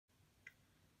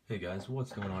Hey guys,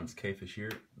 what's going on? It's Kfish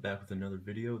here, back with another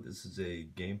video. This is a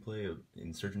gameplay of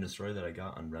Search and Destroy that I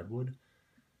got on Redwood,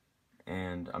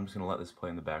 and I'm just going to let this play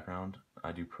in the background.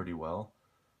 I do pretty well.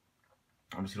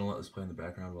 I'm just going to let this play in the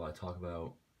background while I talk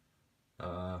about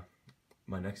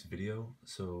my next video.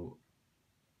 So,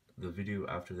 the video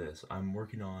after this, I'm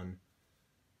working on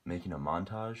making a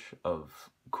montage of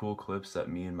cool clips that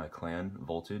me and my clan,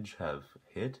 VoLTage, have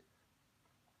hit.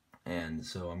 And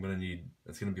so I'm going to need,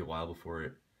 it's going to be a while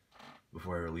before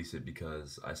I release it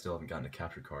because I still haven't gotten a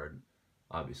capture card,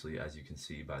 obviously, as you can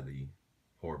see by the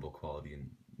horrible quality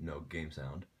and no game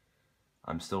sound.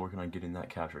 I'm still working on getting that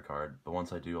capture card, but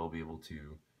once I do, I'll be able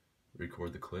to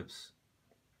record the clips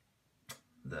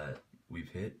that we've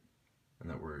hit and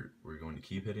that we're going to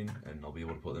keep hitting, and I'll be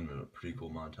able to put them in a pretty cool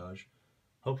montage.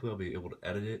 Hopefully I'll be able to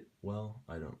edit it well.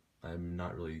 I'm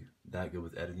not really that good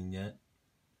with editing yet,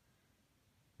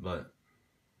 but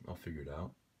I'll figure it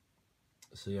out.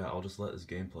 So yeah, I'll just let this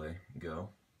gameplay go.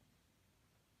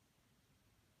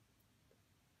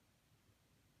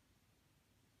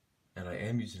 And I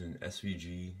am using an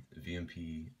SVG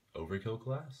VMP Overkill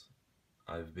class.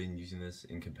 I've been using this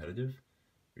in competitive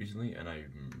recently, and I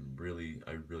really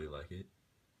like it.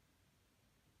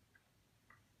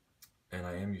 And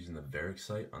I am using the Varick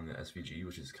sight on the SVG,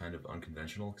 which is kind of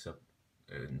unconventional, except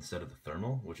instead of the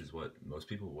thermal, which is what most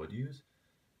people would use.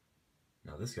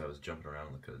 Now this guy was jumping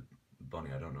around like a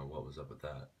bunny. I don't know what was up with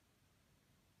that.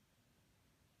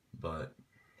 But,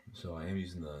 so I am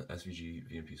using the SVG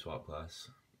VMP swap class,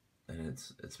 and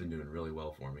it's been doing really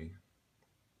well for me.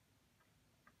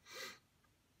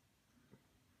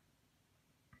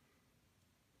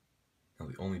 Now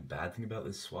the only bad thing about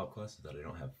this swap class is that I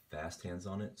don't have fast hands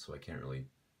on it, so I can't really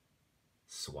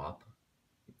swap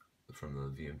from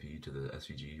the VMP to the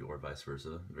SVG or vice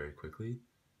versa very quickly.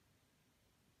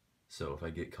 So if I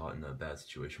get caught in a bad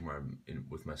situation where I'm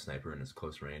with my sniper and it's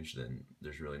close range, then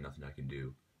there's really nothing I can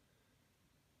do.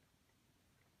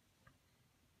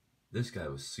 This guy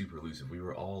was super elusive. We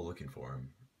were all looking for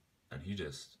him, and he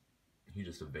just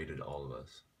evaded all of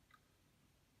us.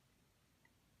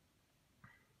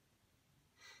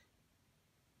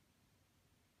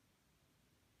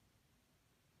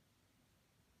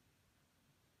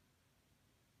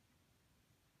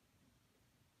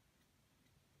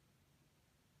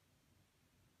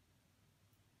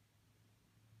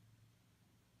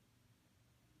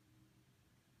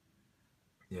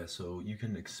 Yeah, so you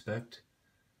can expect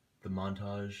the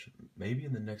montage maybe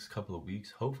in the next couple of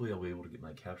weeks. Hopefully I'll be able to get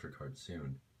my capture card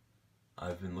soon.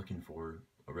 I've been looking for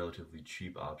a relatively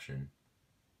cheap option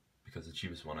because the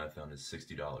cheapest one I've found is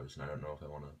 $60, and I don't know if I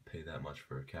want to pay that much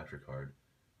for a capture card,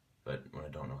 but when I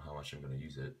don't know how much I'm going to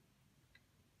use it.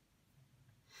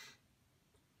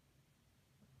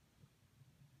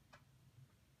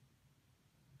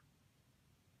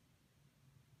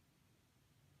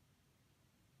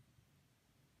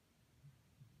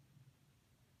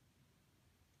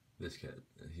 This cat,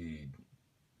 he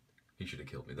should have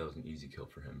killed me. That was an easy kill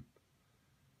for him.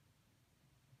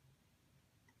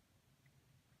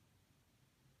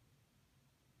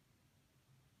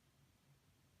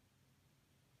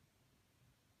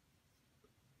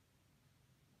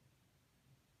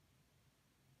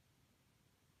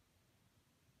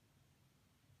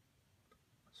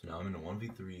 So now I'm in a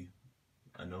 1v3.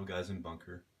 I know guys in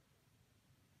bunker.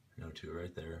 I know two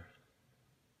right there.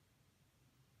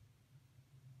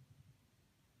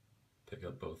 Pick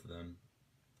up both of them.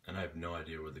 And I have no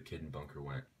idea where the kid in bunker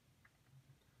went.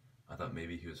 I thought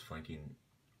maybe he was flanking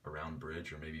around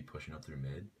bridge or maybe pushing up through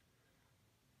mid,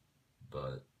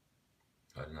 but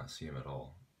I did not see him at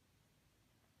all.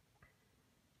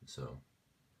 So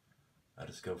I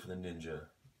just go for the ninja.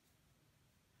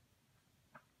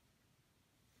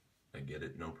 I get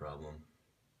it, no problem.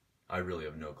 I really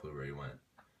have no clue where he went.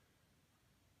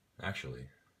 Actually,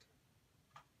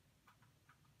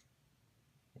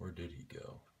 where did he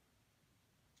go?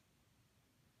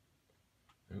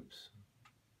 Oops.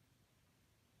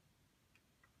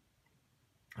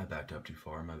 I backed up too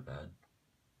far, my bad.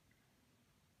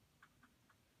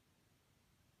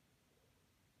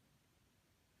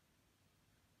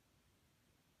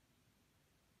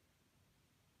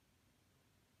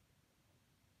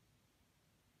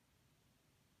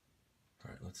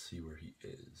 Alright, let's see where he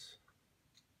is.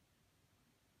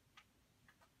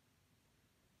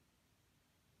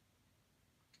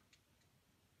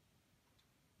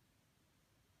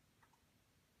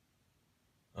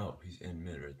 Oh, he's in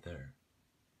mid right there.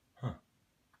 Huh.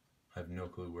 I have no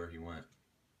clue where he went.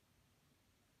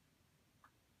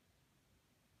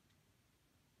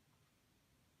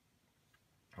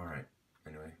 Alright,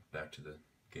 anyway, back to the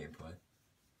gameplay.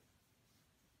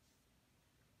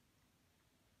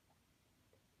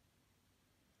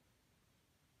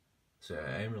 So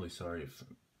yeah, I am really sorry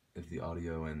if the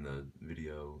audio and the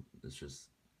video is just,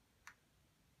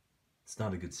 it's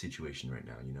not a good situation right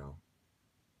now, you know.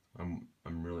 I'm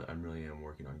really am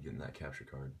working on getting that capture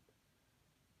card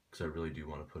because I really do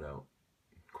want to put out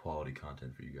quality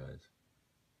content for you guys.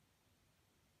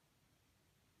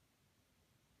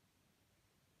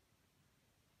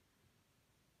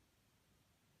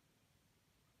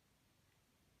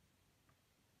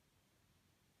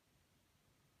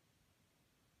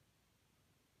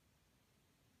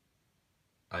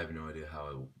 I have no idea how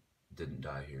I didn't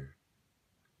die here.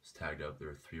 It's tagged up. There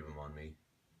were 3 of them on me,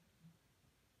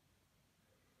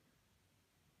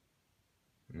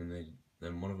 and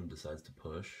then one of them decides to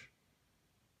push.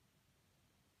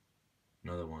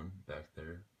 Another one back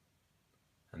there.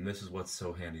 And this is what's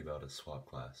so handy about a swap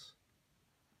class.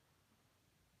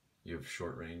 You have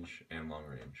short range and long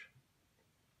range.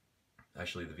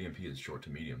 Actually, the VMP is short to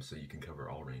medium, so you can cover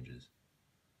all ranges.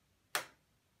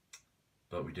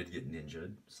 But we did get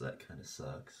ninja'd, so that kind of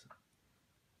sucks.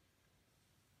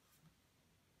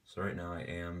 So right now I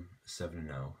am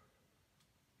 7-0.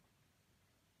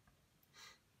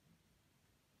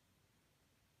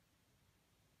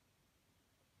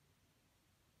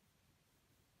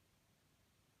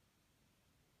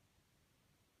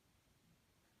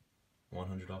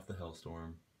 $100 off the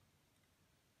Hellstorm.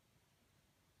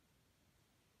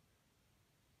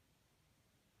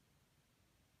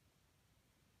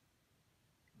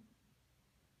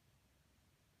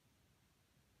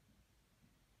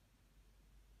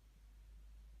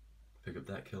 Pick up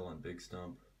that kill on Big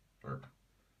Stump, or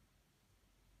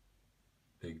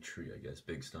Big Tree, I guess.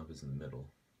 Big Stump is in the middle.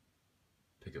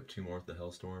 Pick up 2 more with the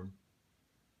Hellstorm.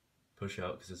 Push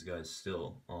out because this guy's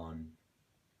still on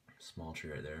small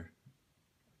tree right there.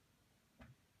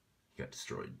 He got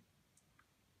destroyed.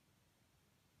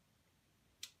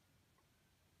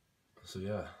 So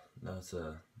yeah, that's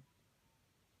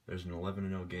there's an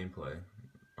 11-0 gameplay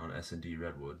on SnD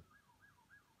Redwood.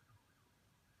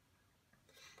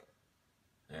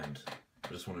 And I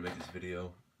just want to make this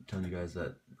video telling you guys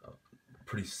that a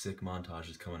pretty sick montage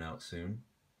is coming out soon.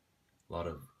 A lot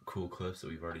of cool clips that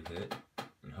we've already hit,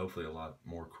 and hopefully a lot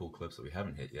more cool clips that we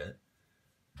haven't hit yet.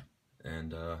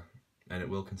 And it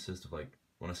will consist of, like,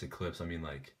 when I say clips, I mean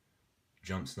like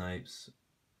jump snipes,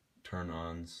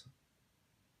 turn-ons,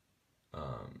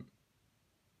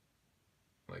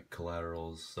 like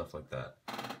collaterals, stuff like that.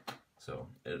 So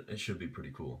it should be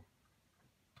pretty cool.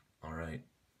 Alright.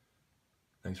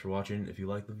 Thanks for watching. If you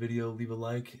liked the video, leave a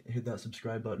like, hit that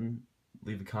subscribe button,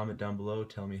 leave a comment down below,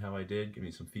 tell me how I did, give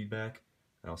me some feedback,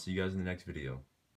 and I'll see you guys in the next video.